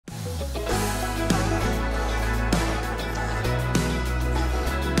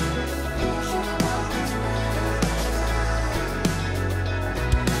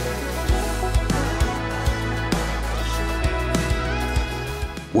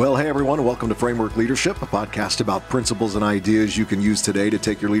Well, hey everyone, welcome to Framework Leadership, a podcast about principles and ideas you can use today to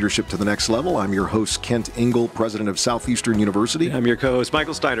take your leadership to the next level. I'm your host, Kent Ingle, president of Southeastern University. I'm your co-host,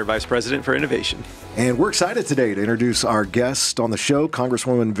 Michael Steiner, vice president for innovation. And we're excited today to introduce our guest on the show,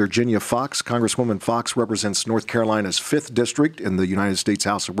 Congresswoman Virginia Foxx. Congresswoman Foxx represents North Carolina's 5th District in the United States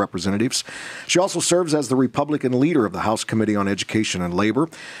House of Representatives. She also serves as the Republican leader of the House Committee on Education and Labor.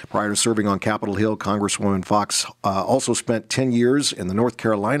 Prior to serving on Capitol Hill, Congresswoman Foxx also spent 10 years in the North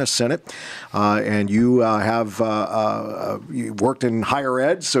Carolina Senate, and you have you worked in higher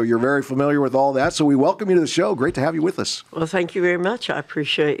ed, so you're very familiar with all that. So we welcome you to the show. Great to have you with us. Well, thank you very much. I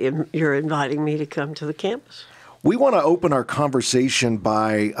appreciate your inviting me to come to the campus. We want to open our conversation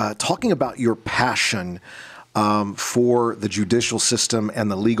by talking about your passion for the judicial system and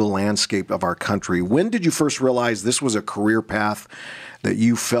the legal landscape of our country. When did you first realize this was a career path that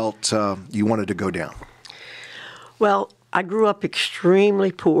you felt you wanted to go down? Well, I grew up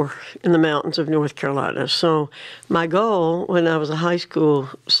extremely poor in the mountains of North Carolina. So my goal when I was a high school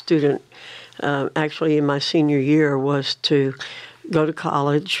student, actually in my senior year, was to go to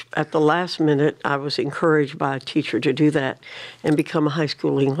college. At the last minute, I was encouraged by a teacher to do that and become a high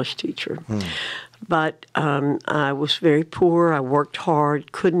school English teacher. But I was very poor. I worked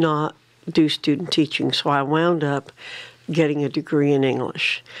hard, could not do student teaching. So I wound up getting a degree in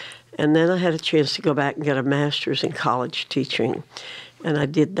English. And then I had a chance to go back and get a master's in college teaching, and I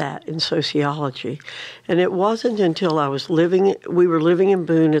did that in sociology. And it wasn't until we were living in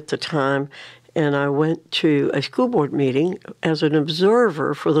Boone at the time, and I went to a school board meeting as an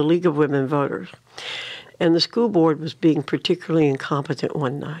observer for the League of Women Voters. And the school board was being particularly incompetent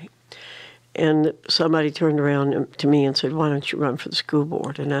one night. And somebody turned around to me and said, "Why don't you run for the school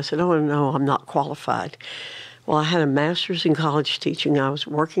board?" And I said, "Oh, no, I'm not qualified." Well, I had a master's in college teaching. I was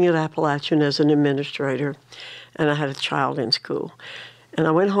working at Appalachian as an administrator, and I had a child in school. And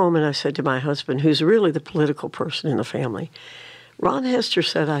I went home and I said to my husband, who's really the political person in the family, Ron Hester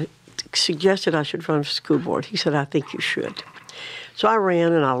suggested I should run for school board. He said, "I think you should." So I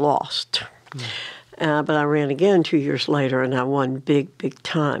ran and I lost. But I ran again 2 years later, and I won big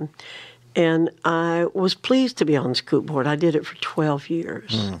time. And I was pleased to be on the school board. I did it for 12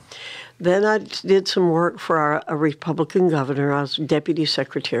 years. Then I did some work for a Republican governor. I was deputy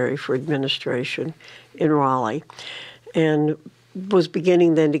secretary for administration in Raleigh and was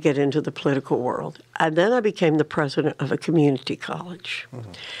beginning then to get into the political world. And then I became the president of a community college.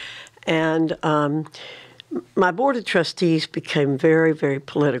 And my board of trustees became very, very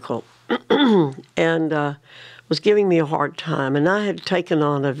political and was giving me a hard time. And I had taken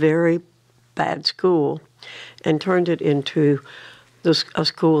on a very bad school and turned it into a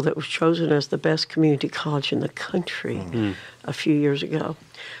school that was chosen as the best community college in the country a few years ago.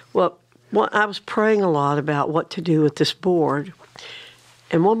 Well, I was praying a lot about what to do with this board.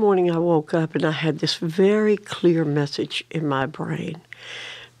 And one morning I woke up and I had this very clear message in my brain.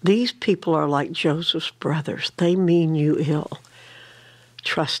 These people are like Joseph's brothers. They mean you ill.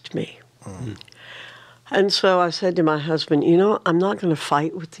 Trust me. And so I said to my husband, I'm not going to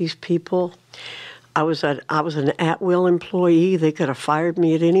fight with these people. I was an at-will employee. They could have fired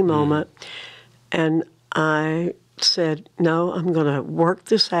me at any moment. And I said, no, I'm going to work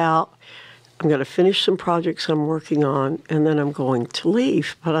this out. I'm going to finish some projects I'm working on, and then I'm going to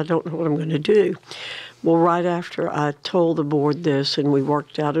leave. But I don't know what I'm going to do. Well, right after I told the board this, and we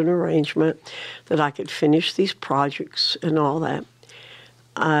worked out an arrangement that I could finish these projects and all that,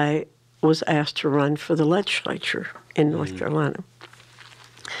 I was asked to run for the legislature in North Carolina,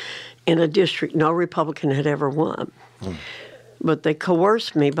 in a district no Republican had ever won. But they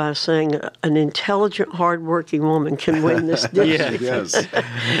coerced me by saying an intelligent, hardworking woman can win this district. Yes.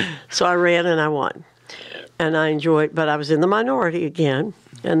 So I ran and I won. And I enjoyed, but I was in the minority again.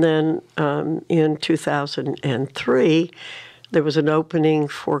 And then in 2003, there was an opening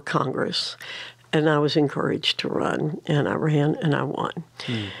for Congress. And I was encouraged to run, and I ran and I won.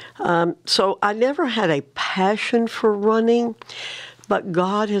 So I never had a passion for running, but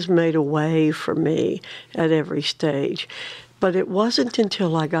God has made a way for me at every stage. But it wasn't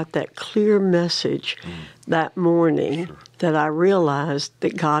until I got that clear message that morning that I realized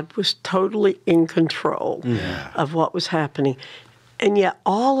that God was totally in control of what was happening. And yet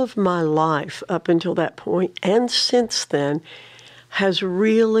all of my life up until that point and since then has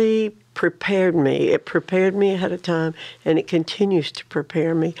really prepared me. It prepared me ahead of time, and it continues to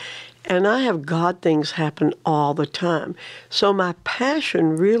prepare me. And I have God things happen all the time. So my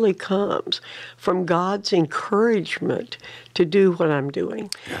passion really comes from God's encouragement to do what I'm doing.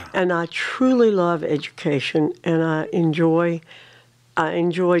 Yeah. And I truly love education, and I enjoy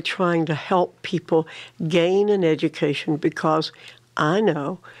trying to help people gain an education because I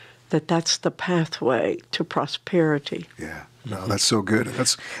know that that's the pathway to prosperity. Yeah, no, that's so good.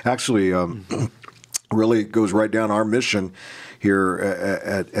 That's actually really goes right down our mission here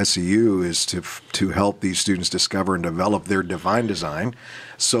at SEU is to help these students discover and develop their divine design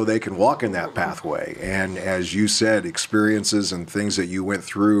so they can walk in that pathway. And as you said, experiences and things that you went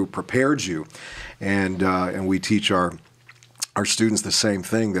through prepared you. And we teach our students the same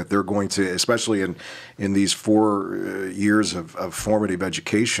thing, that they're going to, especially in these 4 years of formative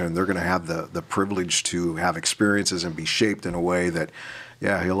education, they're going to have the privilege to have experiences and be shaped in a way that,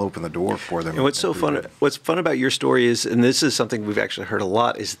 yeah, he'll open the door for them. And what's so fun? What's fun about your story is, and this is something we've actually heard a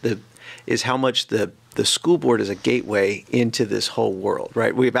lot, is how much the school board is a gateway into this whole world,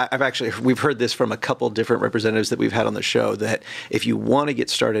 right? We've heard this from a couple different representatives that we've had on the show, that if you want to get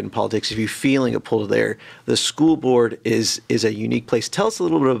started in politics, if you're feeling a pull there, the school board is a unique place. Tell us a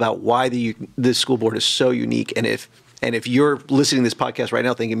little bit about why this school board is so unique, and if you're listening to this podcast right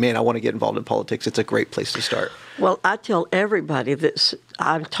now thinking, man, I want to get involved in politics, it's a great place to start. Well, I tell everybody that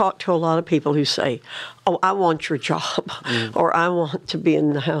I've talked to a lot of people who say, oh, I want your job, or I want to be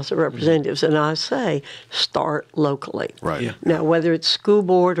in the House of Representatives. And I say, start locally. Right. Yeah. Now, whether it's school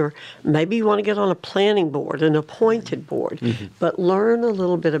board or maybe you want to get on a planning board, an appointed board, but learn a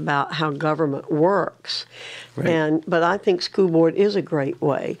little bit about how government works. Right. But I think school board is a great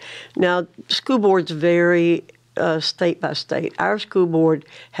way. Now, school boards vary state by state. Our school board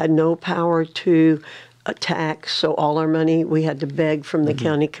had no power to tax, so all our money we had to beg from the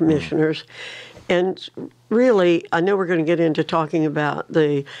county commissioners. And really, I know we're going to get into talking about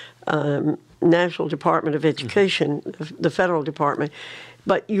the National Department of Education, the federal department,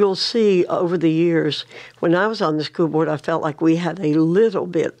 but you'll see over the years, when I was on the school board, I felt like we had a little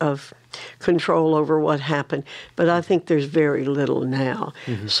bit of control over what happened, but I think there's very little now.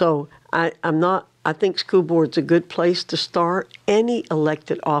 So I think school board's a good place to start any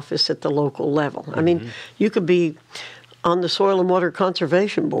elected office at the local level. I mean, you could be on the Soil and Water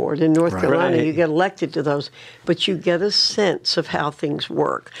Conservation Board in North Carolina. You get elected to those, but you get a sense of how things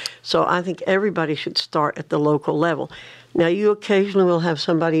work. So I think everybody should start at the local level. Now, you occasionally will have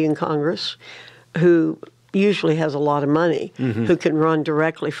somebody in Congress who usually has a lot of money, who can run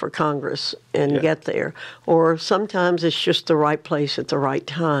directly for Congress and get there. Or sometimes it's just the right place at the right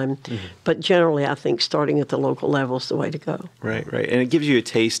time. But generally, I think starting at the local level is the way to go. Right. And it gives you a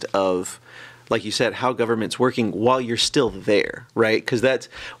taste of, like you said, how government's working while you're still there, right? Because that's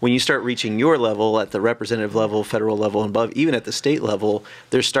when you start reaching your level at the representative level, federal level, and above, even at the state level,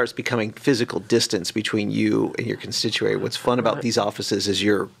 there starts becoming physical distance between you and your constituent. What's fun about these offices is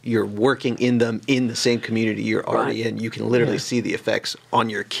you're working in them in the same community you're already in. You can literally see the effects on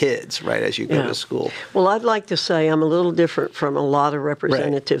your kids, right, as you go to school. Well, I'd like to say I'm a little different from a lot of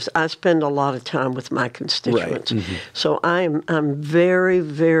representatives. I spend a lot of time with my constituents. So I'm very,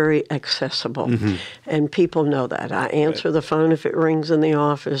 very accessible. And people know that. I answer the phone if it rings in the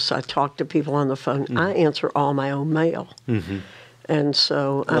office. I talk to people on the phone. I answer all my own mail. And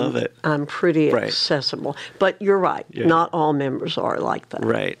so I'm pretty accessible. But you're right. Not all members are like that.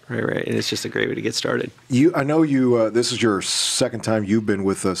 Right. And it's just a great way to get started. I know you. This is your second time you've been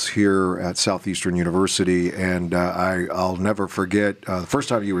with us here at Southeastern University, and I'll never forget the first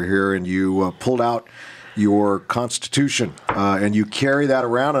time you were here and you pulled out your Constitution, and you carry that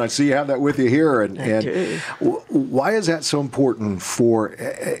around, and I see you have that with you here. And why is that so important for,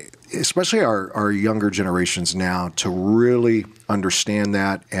 especially our younger generations now, to really understand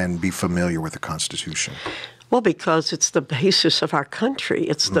that and be familiar with the Constitution? Well, because it's the basis of our country.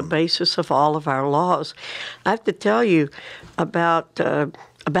 It's the basis of all of our laws. I have to tell you, about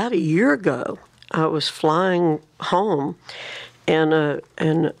a year ago, I was flying home, and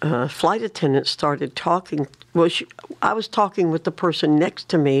a flight attendant started talking. Well, I was talking with the person next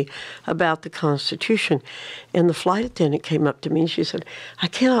to me about the Constitution, and the flight attendant came up to me and she said, I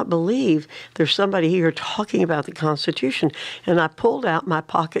cannot believe there's somebody here talking about the Constitution. And I pulled out my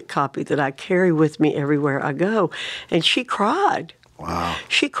pocket copy that I carry with me everywhere I go, and she cried. Wow.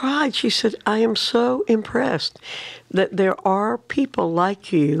 She cried. She said, I am so impressed that there are people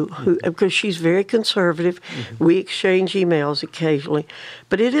like you who, because she's very conservative, we exchange emails occasionally,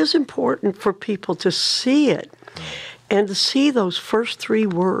 but it is important for people to see it and to see those first three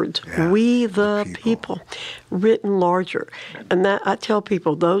words, we the people, written larger. And that, I tell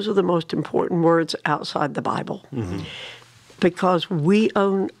people, those are the most important words outside the Bible. Because we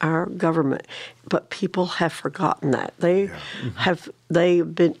own our government, but people have forgotten that. They've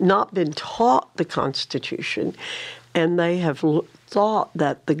not been taught the Constitution, and they have thought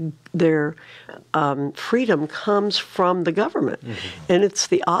that their freedom comes from the government, and it's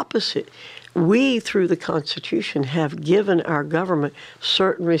the opposite. we, through the Constitution, have given our government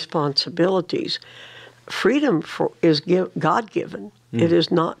certain responsibilities. Freedom is God-given. It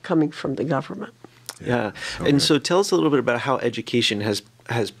is not coming from the government. Yeah. And so tell us a little bit about how education has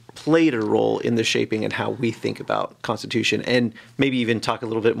played a role in the shaping and how we think about Constitution, and maybe even talk a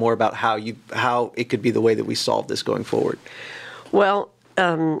little bit more about how it could be the way that we solve this going forward. Well,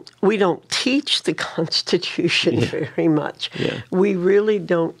 we don't teach the Constitution very much. Yeah. We really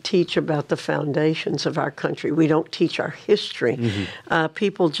don't teach about the foundations of our country. We don't teach our history.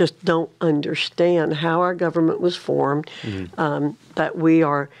 People just don't understand how our government was formed, that we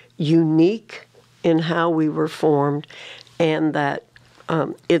are unique in how we were formed, and that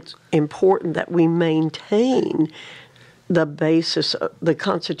it's important that we maintain the basis, the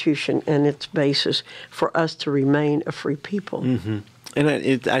Constitution and its basis for us to remain a free people.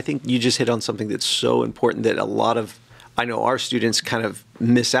 And I think you just hit on something that's so important that I know our students kind of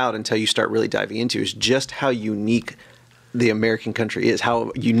miss out until you start really diving into, is just how unique the American country is,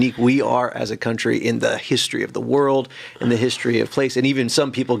 how unique we are as a country in the history of the world, in the history of place. And even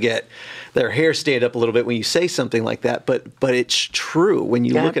some people get their hair stand up a little bit when you say something like that, but it's true when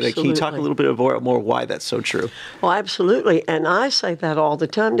you look at it. Can you talk a little bit more why that's so true? Well, absolutely. And I say that all the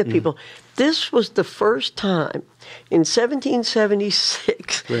time to people. This was the first time in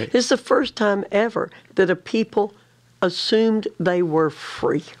 1776, this is the first time ever that a people assumed they were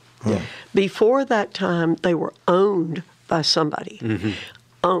free. Before that time, they were owned by somebody.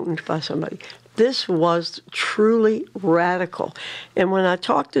 Owned by somebody. This was truly radical. And when I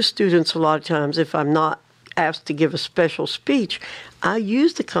talk to students a lot of times, if I'm not asked to give a special speech, I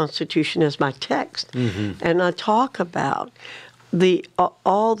use the Constitution as my text. And I talk about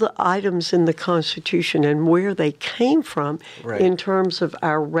all the items in the Constitution and where they came from in terms of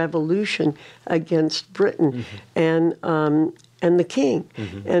our revolution against Britain and the king,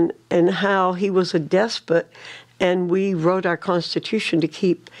 and how he was a despot, and we wrote our Constitution to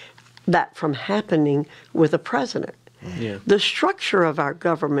keep that from happening with a president. The structure of our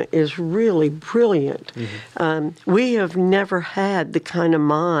government is really brilliant. We have never had the kind of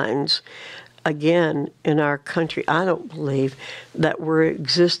minds, again, in our country, I don't believe, that were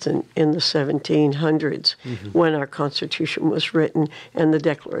existent in the 1700s when our Constitution was written and the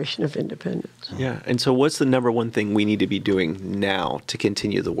Declaration of Independence. Yeah. And so what's the number one thing we need to be doing now to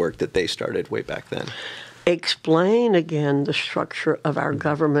continue the work that they started way back then? Explain again the structure of our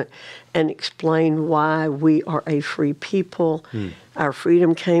government and explain why we are a free people. Our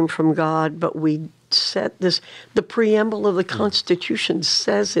freedom came from God, but we set this, the preamble of the Constitution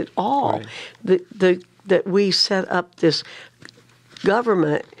says it all, that we set up this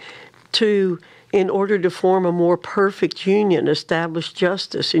government in order to form a more perfect union, establish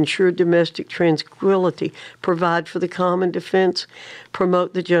justice, ensure domestic tranquility, provide for the common defense,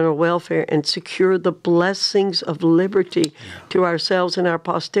 promote the general welfare, and secure the blessings of liberty to ourselves and our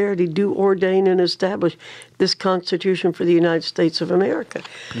posterity, do ordain and establish this Constitution for the United States of America.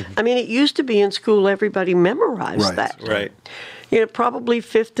 I mean, it used to be in school, everybody memorized that. Probably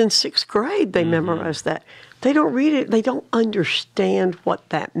 5th and 6th grade, they memorized that. They don't read it. They don't understand what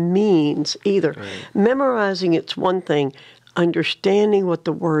that means either. Memorizing it's one thing. Understanding what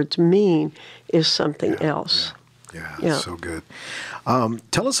the words mean is something else. Yeah, so good.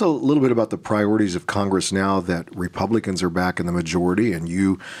 Tell us a little bit about the priorities of Congress now that Republicans are back in the majority and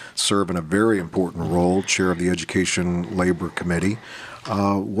you serve in a very important role, chair of the Education Labor Committee.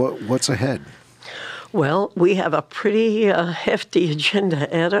 What's ahead? Well, we have a pretty hefty agenda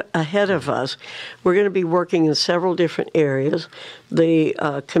ahead of us. We're going to be working in several different areas.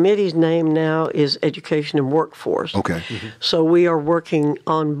 The committee's name now is Education and Workforce. So we are working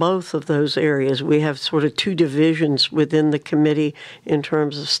on both of those areas. We have sort of two divisions within the committee in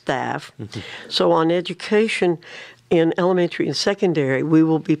terms of staff. So on education, in elementary and secondary, we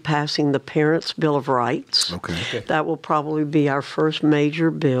will be passing the Parents' Bill of Rights. That will probably be our first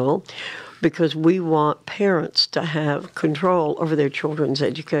major bill, because we want parents to have control over their children's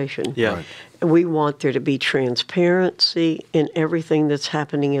education. We want there to be transparency in everything that's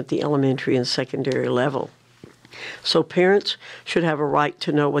happening at the elementary and secondary level. So parents should have a right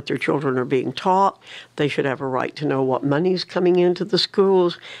to know what their children are being taught. They should have a right to know what money is coming into the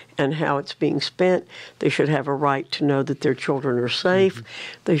schools and how it's being spent. They should have a right to know that their children are safe.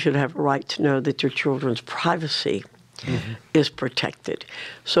 They should have a right to know that their children's privacy is protected.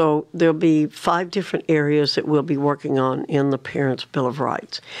 So there'll be 5 different areas that we'll be working on in the Parents' Bill of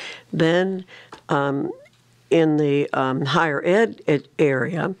Rights. Then in the higher ed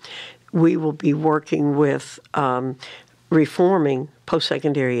area, we will be working with reforming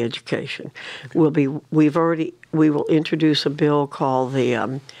post-secondary education. We will introduce a bill called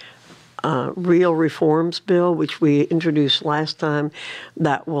the real reforms bill, which we introduced last time,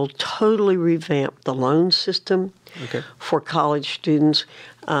 that will totally revamp the loan system for college students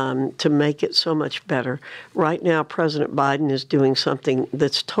to make it so much better. Right now, President Biden is doing something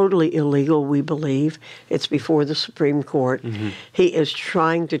that's totally illegal, we believe. It's before the Supreme Court. He is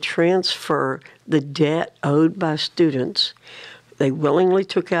trying to transfer the debt owed by students. They willingly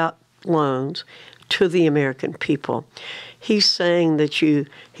took out loans to the American people. He's saying that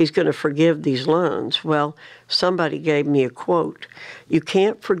he's going to forgive these loans. Well, somebody gave me a quote. You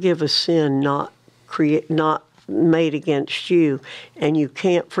can't forgive a sin not made against you, and you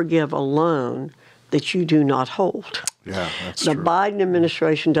can't forgive a loan that you do not hold. Yeah, that's the true. Biden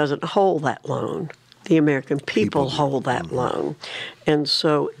administration doesn't hold that loan. The American people hold that loan. And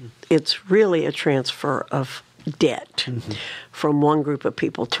so it's really a transfer of debt from one group of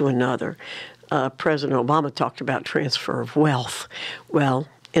people to another. President Obama talked about transfer of wealth. Well,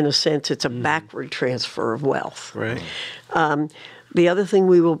 in a sense, it's a backward transfer of wealth. Right. The other thing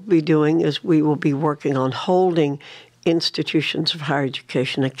we will be doing is we will be working on holding institutions of higher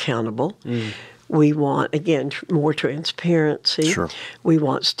education accountable. We want, again, more transparency. Sure. We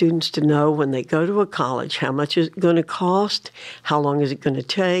want students to know when they go to a college how much is it going to cost, how long is it going to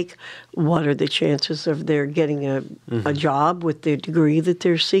take, what are the chances of their getting a job with the degree that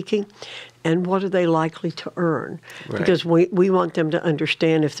they're seeking, and what are they likely to earn. Right. Because we want them to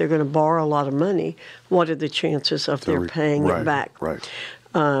understand if they're going to borrow a lot of money, what are the chances of their paying it back. Right.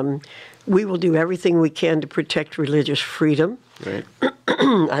 We will do everything we can to protect religious freedom. Right.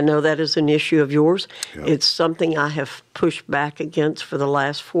 I know that is an issue of yours. Yep. It's something I have pushed back against for the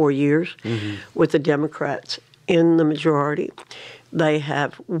last 4 years with the Democrats in the majority. They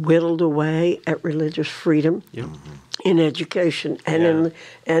have whittled away at religious freedom in education and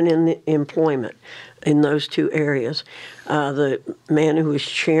in the employment in those two areas. The man who is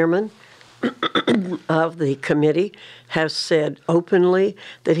chairman of the committee has said openly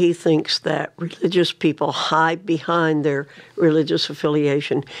that he thinks that religious people hide behind their religious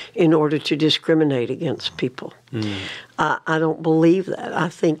affiliation in order to discriminate against people. I don't believe that. I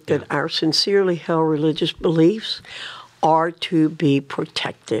think that our sincerely held religious beliefs are to be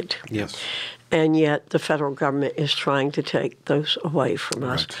protected. Yes. And yet the federal government is trying to take those away from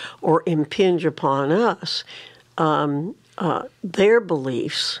us or impinge upon us their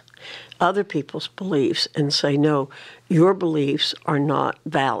beliefs, other people's beliefs, and say, no, your beliefs are not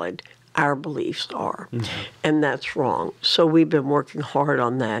valid. Our beliefs are. And that's wrong. So we've been working hard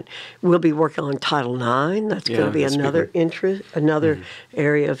on that. We'll be working on Title IX. That's going to be another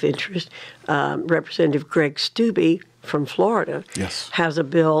area of interest. Representative Greg Steube from Florida has a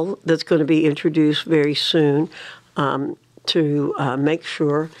bill that's going to be introduced very soon to make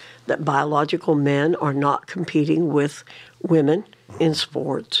sure that biological men are not competing with women in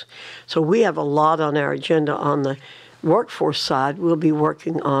sports. So we have a lot on our agenda on the workforce side. We'll be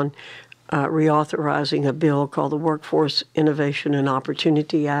working on reauthorizing a bill called the Workforce Innovation and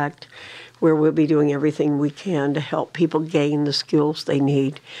Opportunity Act, where we'll be doing everything we can to help people gain the skills they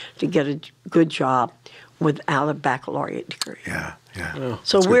need to get a good job without a baccalaureate degree. Yeah.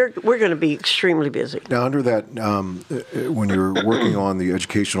 So we're going to be extremely busy. Now, under that, when you're working on the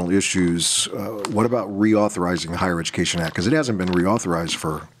educational issues, what about reauthorizing the Higher Education Act? Because it hasn't been reauthorized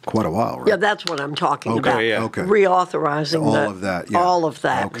for quite a while, right? Yeah, that's what I'm talking about. Okay. Reauthorizing all of that. Yeah. All of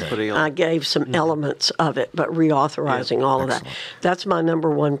that. Okay. I gave some elements of it, but reauthorizing all of that. That's my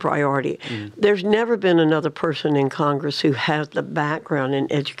number one priority. There's never been another person in Congress who has the background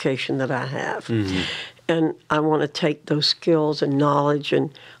in education that I have. And I want to take those skills and knowledge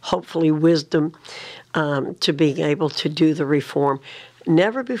and hopefully wisdom to being able to do the reform.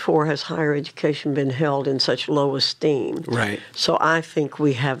 Never before has higher education been held in such low esteem. Right. So I think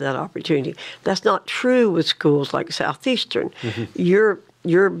we have that opportunity. That's not true with schools like Southeastern. You're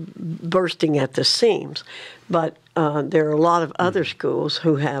bursting at the seams. But there are a lot of other schools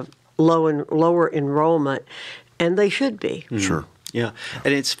who have lower enrollment, and they should be. Sure. Yeah,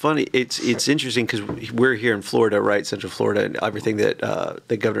 and it's funny. It's interesting because we're here in Florida, right, Central Florida, and everything that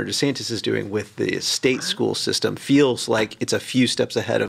Governor DeSantis is doing with the state school system feels like it's a few steps ahead